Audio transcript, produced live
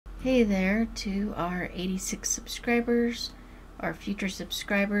Hey there to our 86 subscribers, our future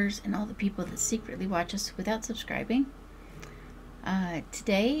subscribers, and all the people that secretly watch us without subscribing.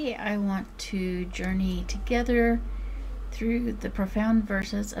 Today I want to journey together through the profound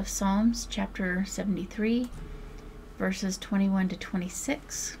verses of Psalms chapter 73, verses 21 to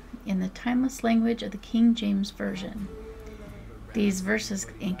 26, in the timeless language of the King James Version. These verses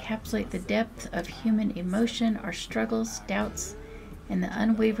encapsulate the depth of human emotion, our struggles, doubts, and the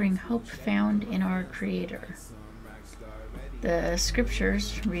unwavering hope found in our Creator. The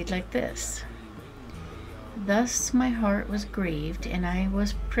scriptures read like this: "Thus my heart was grieved, and I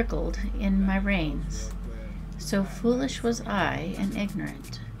was prickled in my reins. So foolish was I and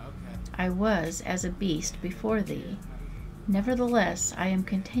ignorant. I was as a beast before thee. Nevertheless I am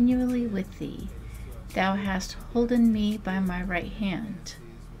continually with thee. Thou hast holden me by my right hand.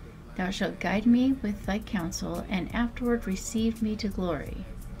 Thou shalt guide me with thy counsel, and afterward receive me to glory.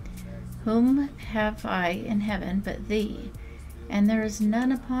 Whom have I in heaven but thee? And there is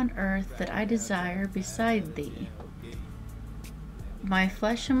none upon earth that I desire beside thee. My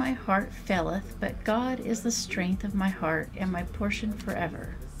flesh and my heart faileth, but God is the strength of my heart and my portion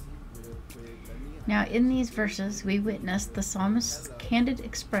forever." Now, in these verses, we witness the psalmist's candid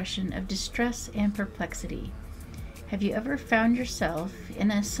expression of distress and perplexity. Have you ever found yourself in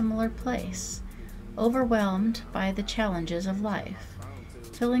a similar place, overwhelmed by the challenges of life,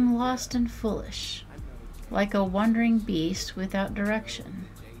 feeling lost and foolish, like a wandering beast without direction?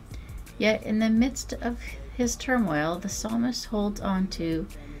 Yet in the midst of his turmoil, the psalmist holds on to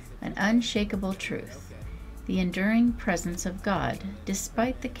an unshakable truth, the enduring presence of God.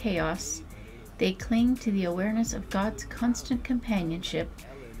 Despite the chaos, they cling to the awareness of God's constant companionship,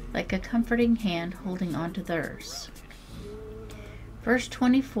 like a comforting hand holding on to theirs. Verse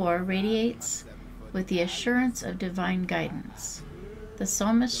 24 radiates with the assurance of divine guidance. The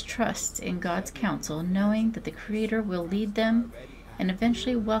psalmist trusts in God's counsel, knowing that the Creator will lead them and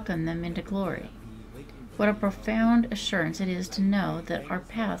eventually welcome them into glory. What a profound assurance it is to know that our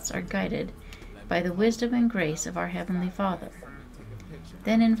paths are guided by the wisdom and grace of our Heavenly Father.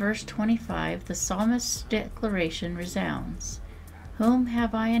 Then in verse 25, the psalmist's declaration resounds: "Whom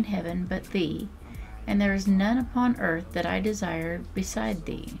have I in heaven but thee? And there is none upon earth that I desire beside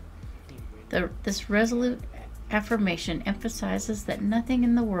thee." This resolute affirmation emphasizes that nothing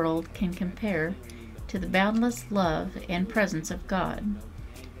in the world can compare to the boundless love and presence of God.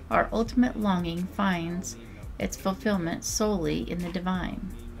 Our ultimate longing finds its fulfillment solely in the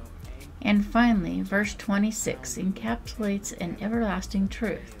divine. And finally, verse 26 encapsulates an everlasting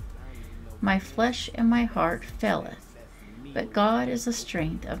truth: "My flesh and my heart faileth, but God is the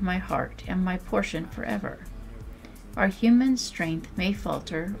strength of my heart and my portion forever." Our human strength may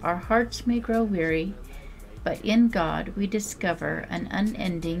falter, our hearts may grow weary, but in God we discover an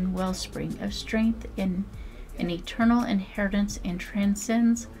unending wellspring of strength in an eternal inheritance and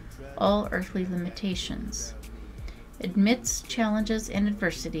transcends all earthly limitations. Amidst challenges and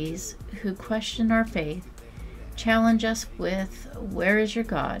adversities, who question our faith, challenge us with, "Where is your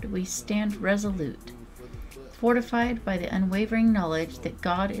God?" we stand resolute, fortified by the unwavering knowledge that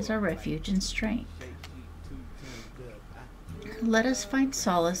God is our refuge and strength. Let us find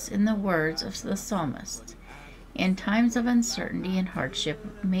solace in the words of the psalmist. In times of uncertainty and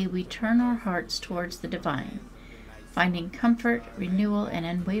hardship, may we turn our hearts towards the divine, finding comfort, renewal, and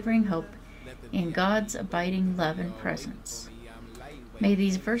unwavering hope in God's abiding love and presence. May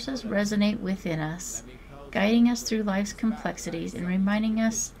these verses resonate within us, guiding us through life's complexities and reminding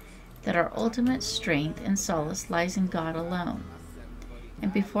us that our ultimate strength and solace lies in God alone.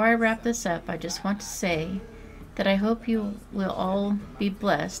 And before I wrap this up, I just want to say that I hope you will all be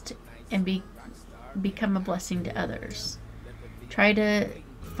blessed and become a blessing to others. Try to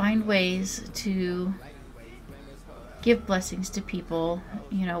find ways to give blessings to people,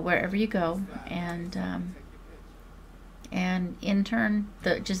 wherever you go, and in turn,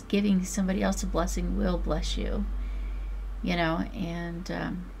 just giving somebody else a blessing will bless you, and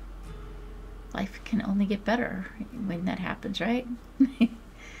life can only get better when that happens, right?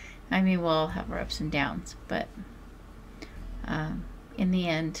 I mean, we'll all have our ups and downs, but in the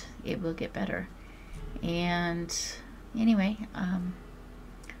end, it will get better. And anyway,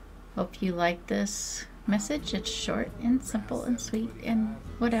 hope you like this message. It's short and simple and sweet and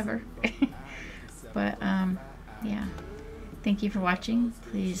whatever. But yeah, thank you for watching.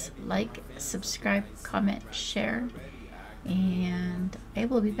 Please like, subscribe, comment, share, and I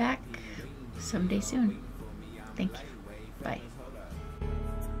will be back someday soon. Thank you. Bye.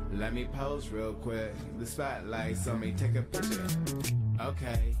 Let me pose real quick. The spotlight's on me. Take a picture.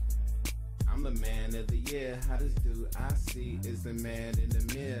 Okay. I'm the man of the year. How this dude I see is the man in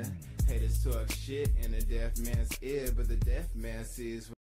the mirror. talk shit in a deaf man's ear, but the deaf man sees